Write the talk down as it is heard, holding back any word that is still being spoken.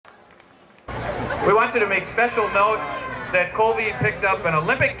We want you to make special note that Colby picked up an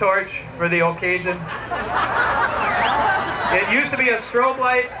Olympic torch for the occasion. It used to be a strobe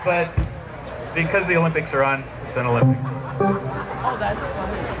light, but because the Olympics are on, it's an Olympic. Oh, that's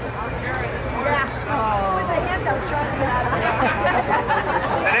funny.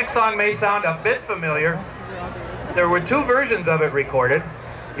 The next song may sound a bit familiar. There were two versions of it recorded.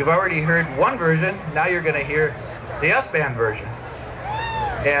 You've already heard one version, now you're going to hear the S-band version.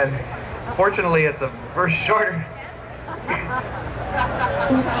 And fortunately, it's a verse shorter.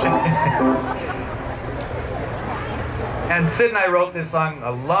 And Sid and I wrote this song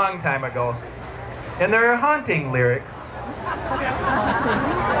a long time ago, and there are haunting lyrics.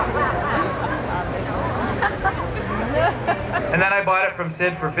 And then I bought it from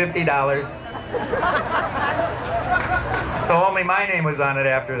Sid for $50. So only my name was on it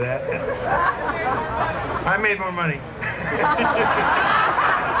after that. I made more money.